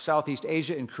of Southeast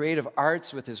Asia in creative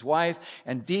arts with his wife.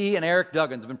 And Dee and Eric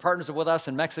Duggins have been partners with us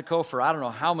in Mexico for I don't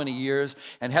know how many years,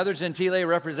 and Heather Gentile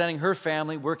representing her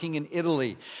family working in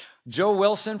Italy. Joe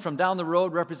Wilson from down the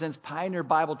road represents Pioneer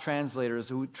Bible Translators,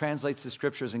 who translates the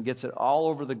scriptures and gets it all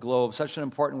over the globe. Such an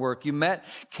important work. You met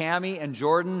Cammie and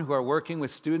Jordan, who are working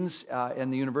with students in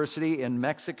the university in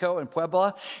Mexico, in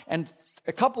Puebla, and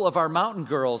a couple of our mountain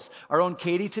girls, our own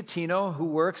Katie Totino, who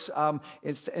works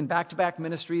in back-to-back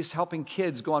ministries, helping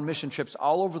kids go on mission trips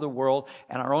all over the world,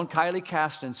 and our own Kylie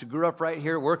Castens, who grew up right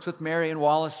here, works with Mary and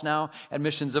Wallace now at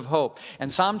Missions of Hope,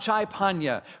 and Samchai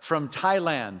Panya from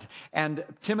Thailand, and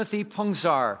Timothy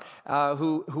Pungsar,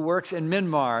 who works in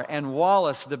Myanmar, and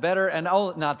Wallace,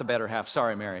 not the better half,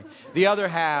 sorry, Mary, the other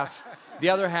half,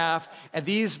 and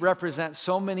these represent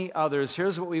so many others.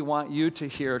 Here's what we want you to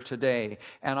hear today.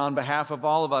 And on behalf of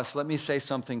all of us, let me say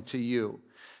something to you.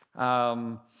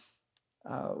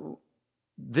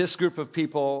 This group of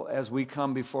people, as we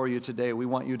come before you today, we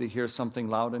want you to hear something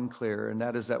loud and clear, and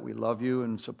that is that we love you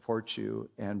and support you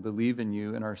and believe in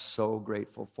you and are so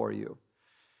grateful for you.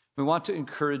 We want to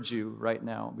encourage you right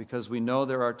now because we know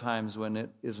there are times when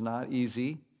it is not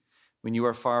easy, when you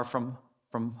are far from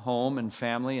home and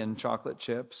family and chocolate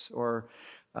chips, or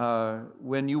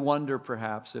when you wonder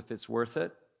perhaps if it's worth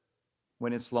it,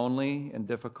 when it's lonely and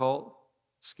difficult,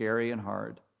 scary and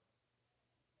hard.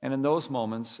 And in those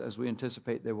moments, as we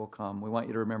anticipate they will come, we want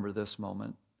you to remember this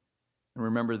moment and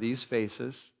remember these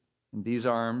faces and these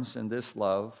arms and this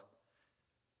love.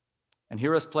 And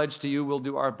hear us pledge to you, we'll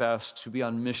do our best to be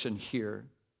on mission here.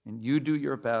 And you do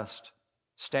your best.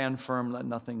 Stand firm, let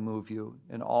nothing move you,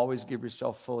 and always give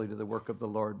yourself fully to the work of the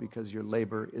Lord because your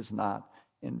labor is not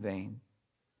in vain.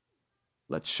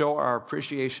 Let's show our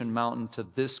appreciation mountain to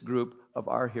this group of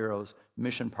our heroes,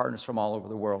 mission partners from all over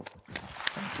the world.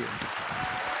 Thank you.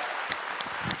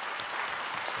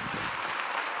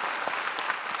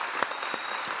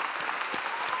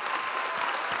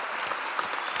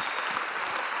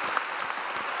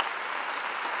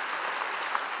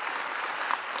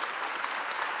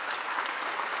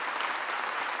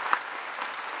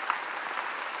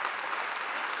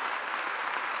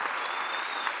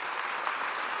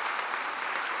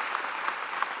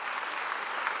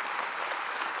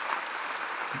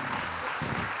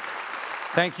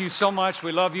 Thank you so much.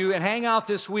 We love you. And hang out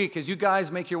this week as you guys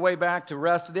make your way back to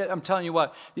rest. I'm telling you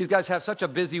what, these guys have such a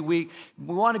busy week.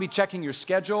 We want to be checking your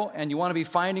schedule, and you want to be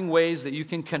finding ways that you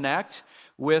can connect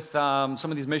with some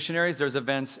of these missionaries. There's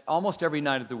events almost every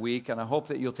night of the week, and I hope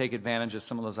that you'll take advantage of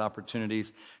some of those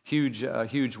opportunities.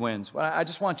 Huge wins. But I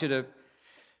want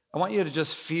you to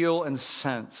just feel and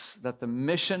sense that the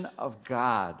mission of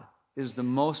God is the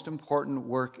most important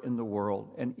work in the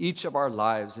world, and each of our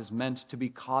lives is meant to be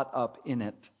caught up in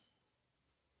it.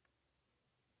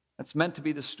 It's meant to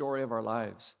be the story of our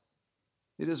lives.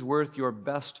 It is worth your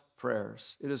best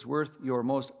prayers. It is worth your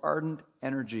most ardent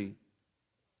energy.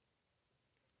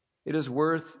 It is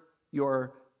worth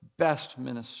your best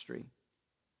ministry.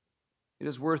 It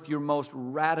is worth your most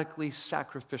radically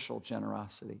sacrificial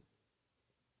generosity.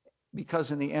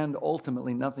 Because in the end,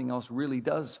 ultimately, nothing else really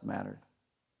does matter.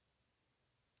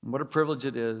 And what a privilege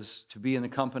it is to be in the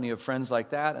company of friends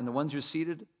like that and the ones you're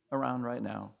seated around right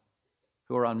now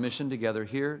who are on mission together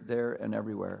here, there, and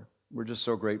everywhere. We're just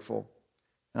so grateful.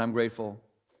 And I'm grateful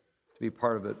to be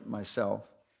part of it myself.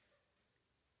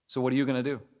 So what are you going to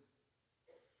do?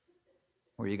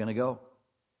 Where are you going to go?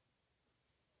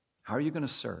 How are you going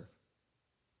to serve?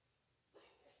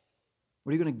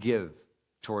 What are you going to give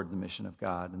toward the mission of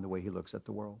God and the way He looks at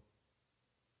the world?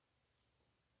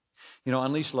 You know,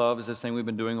 Unleash Love is this thing we've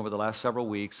been doing over the last several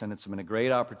weeks, and it's been a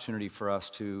great opportunity for us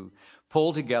to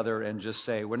pull together and just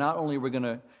say, we're not only going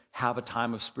to have a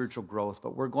time of spiritual growth,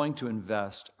 but we're going to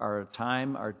invest our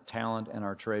time, our talent, and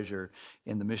our treasure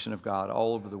in the mission of God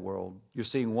all over the world. You're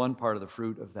seeing one part of the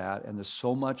fruit of that, and there's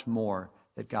so much more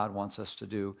that God wants us to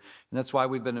do. And that's why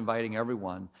we've been inviting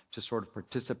everyone to sort of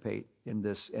participate in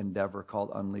this endeavor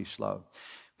called Unleash Love.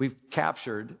 We've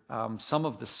captured some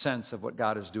of the sense of what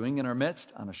God is doing in our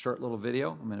midst on a short little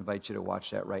video. I'm going to invite you to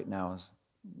watch that right now as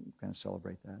we kind of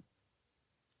celebrate that.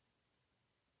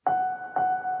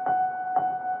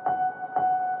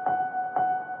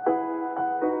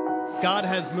 God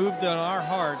has moved in our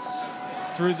hearts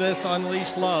through this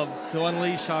Unleash Love to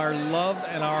unleash our love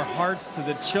and our hearts to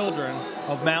the children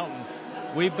of Mountain.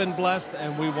 We've been blessed,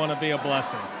 and we want to be a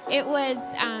blessing. It was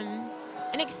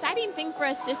an exciting thing for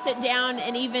us to sit down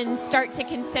and even start to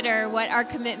consider what our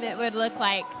commitment would look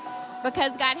like,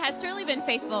 because God has truly been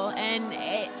faithful, and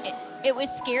it was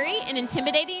scary and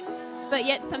intimidating, but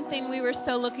yet something we were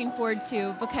so looking forward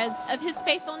to. Because of His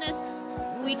faithfulness,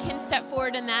 we can step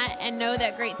forward in that and know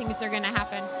that great things are going to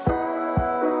happen.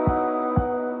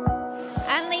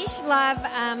 Unleash Love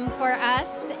for us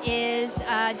is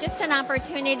just an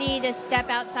opportunity to step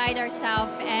outside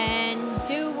ourselves and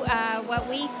do what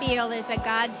we feel is a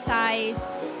God-sized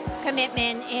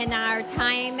commitment in our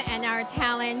time and our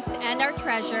talents and our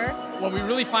treasure. What we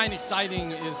really find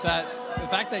exciting is that the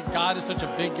fact that God is such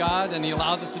a big God and He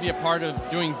allows us to be a part of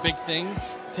doing big things,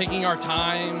 taking our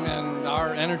time and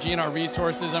our energy and our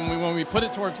resources, and when we put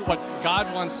it towards what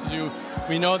God wants to do,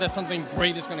 we know that something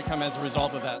great is going to come as a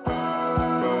result of that.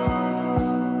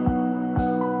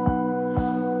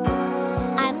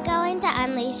 I'm going to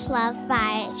unleash love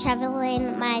by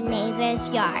shoveling my neighbor's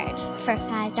yard for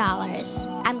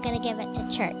 $5. I'm going to give it to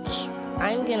church.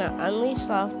 I'm going to unleash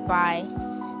love by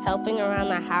helping around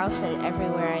the house and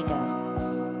everywhere I go.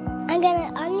 I'm going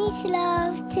to unleash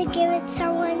love to give it to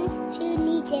someone who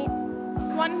needs it.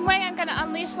 One way I'm going to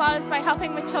unleash love is by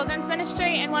helping with children's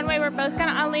ministry, and one way we're both going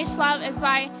to unleash love is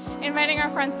by inviting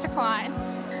our friends to Klein.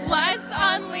 Let's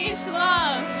unleash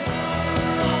love!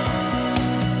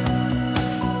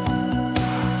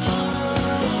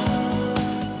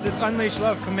 This Unleash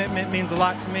Love commitment means a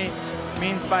lot to me. It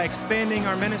means by expanding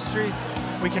our ministries,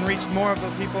 we can reach more of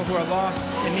the people who are lost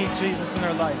and need Jesus in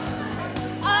their life.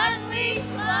 Unleash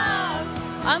love!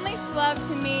 Unleash love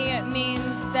to me means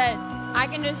that I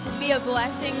can just be a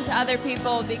blessing to other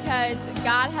people, because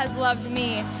God has loved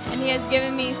me and He has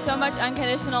given me so much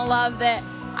unconditional love that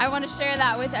I want to share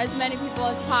that with as many people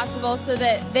as possible so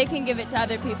that they can give it to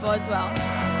other people as well.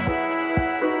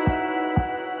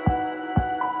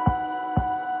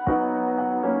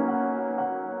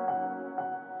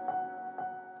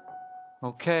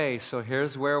 Okay, so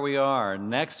here's where we are.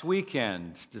 Next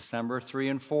weekend, December 3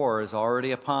 and 4, is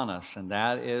already upon us, and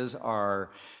that is our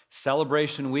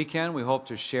celebration weekend. We hope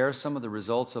to share some of the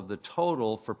results of the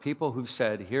total for people who've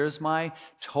said, here's my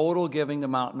total giving to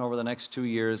Mountain over the next 2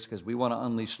 years, because we want to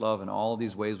unleash love in all of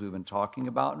these ways we've been talking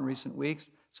about in recent weeks.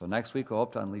 So next week, we'll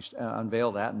hope to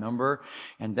unveil that number.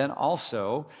 And then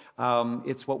also,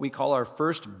 it's what we call our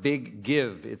first big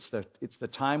give. It's the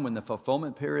time when the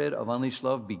fulfillment period of Unleash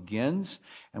Love begins.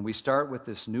 And we start with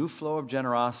this new flow of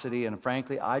generosity. And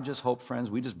frankly, I just hope, friends,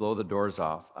 we just blow the doors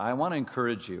off. I want to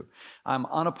encourage you. I'm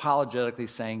unapologetically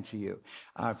saying to you,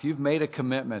 if you've made a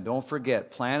commitment, don't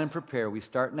forget, plan and prepare. We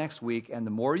start next week. And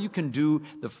the more you can do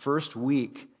the first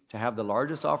week to have the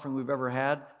largest offering we've ever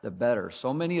had, the better.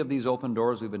 So many of these open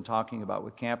doors we've been talking about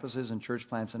with campuses and church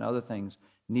plants and other things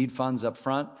need funds up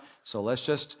front. So let's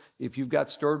just, if you've got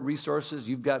stored resources,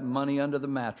 you've got money under the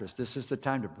mattress, this is the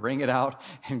time to bring it out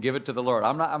and give it to the Lord.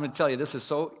 I'm going to tell you, this is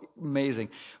so amazing.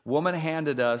 Woman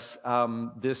handed us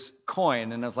this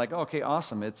coin, and I was like, okay,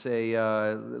 awesome. It's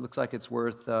it looks like it's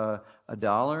worth $1,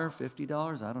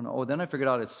 $50, I don't know. Oh, then I figured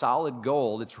out it's solid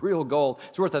gold. It's real gold.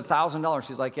 It's worth $1,000.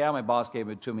 She's like, yeah, my boss gave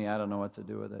it to me. I don't know what to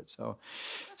do with it.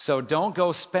 So don't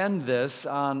go spend this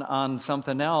on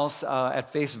something else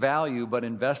at face value, but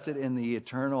invest it in the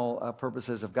eternal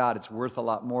purposes of God. It's worth a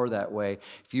lot more that way.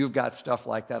 If you've got stuff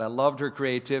like that. I loved her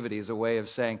creativity as a way of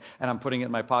saying, and I'm putting it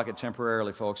in my pocket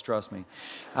temporarily, folks, trust me.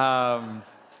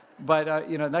 But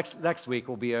next week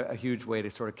will be a huge way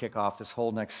to sort of kick off this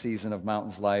whole next season of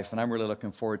Mountain's life, and I'm really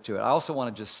looking forward to it. I also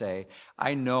want to just say,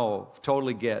 I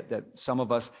totally get that some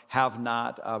of us have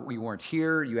not, we weren't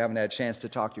here, you haven't had a chance to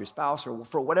talk to your spouse, or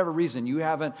for whatever reason, you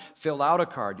haven't filled out a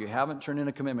card, you haven't turned in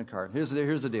a commitment card. Here's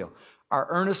the deal. Our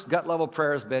earnest gut-level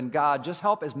prayer has been, God, just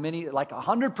help as many, like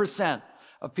 100%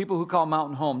 of people who call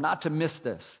Mountain home not to miss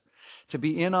this. to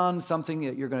be in on something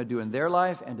that you're going to do in their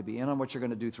life and to be in on what you're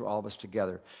going to do through all of us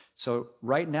together. So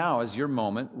right now is your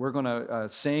moment. We're going to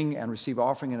sing and receive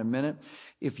offering in a minute.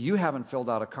 If you haven't filled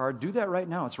out a card, do that right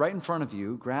now. It's right in front of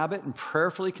you. Grab it and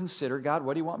prayerfully consider, God,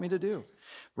 what do you want me to do?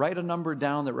 Write a number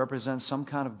down that represents some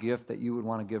kind of gift that you would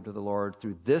want to give to the Lord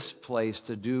through this place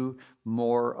to do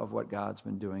more of what God's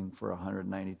been doing for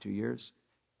 192 years.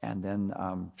 And then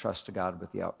trust to God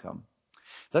with the outcome.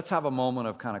 Let's have a moment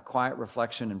of kind of quiet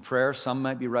reflection and prayer. Some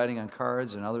might be writing on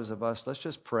cards, and others of us, let's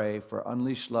just pray for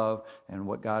unleashed love and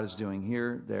what God is doing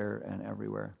here, there, and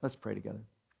everywhere. Let's pray together.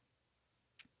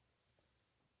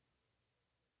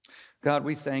 God,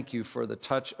 we thank you for the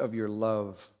touch of your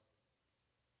love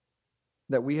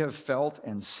that we have felt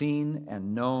and seen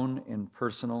and known in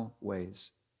personal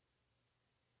ways.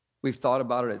 We've thought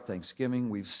about it at Thanksgiving.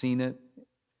 We've seen it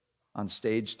on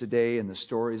stage today in the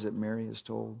stories that Mary has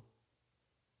told.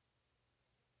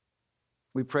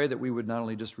 We pray that we would not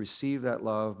only just receive that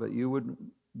love, but you would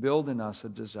build in us a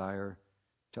desire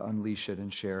to unleash it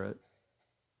and share it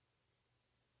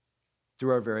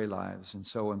through our very lives. And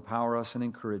so empower us and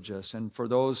encourage us. And for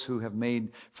those who have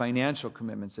made financial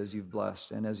commitments as you've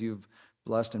blessed, and as you've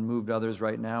blessed and moved others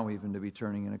right now even to be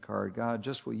turning in a card, God,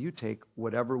 just will you take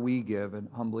whatever we give and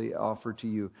humbly offer to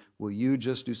you? Will you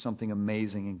just do something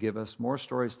amazing and give us more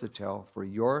stories to tell for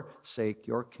your sake,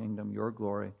 your kingdom, your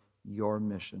glory, your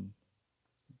mission?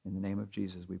 In the name of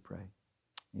Jesus we pray.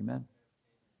 Amen.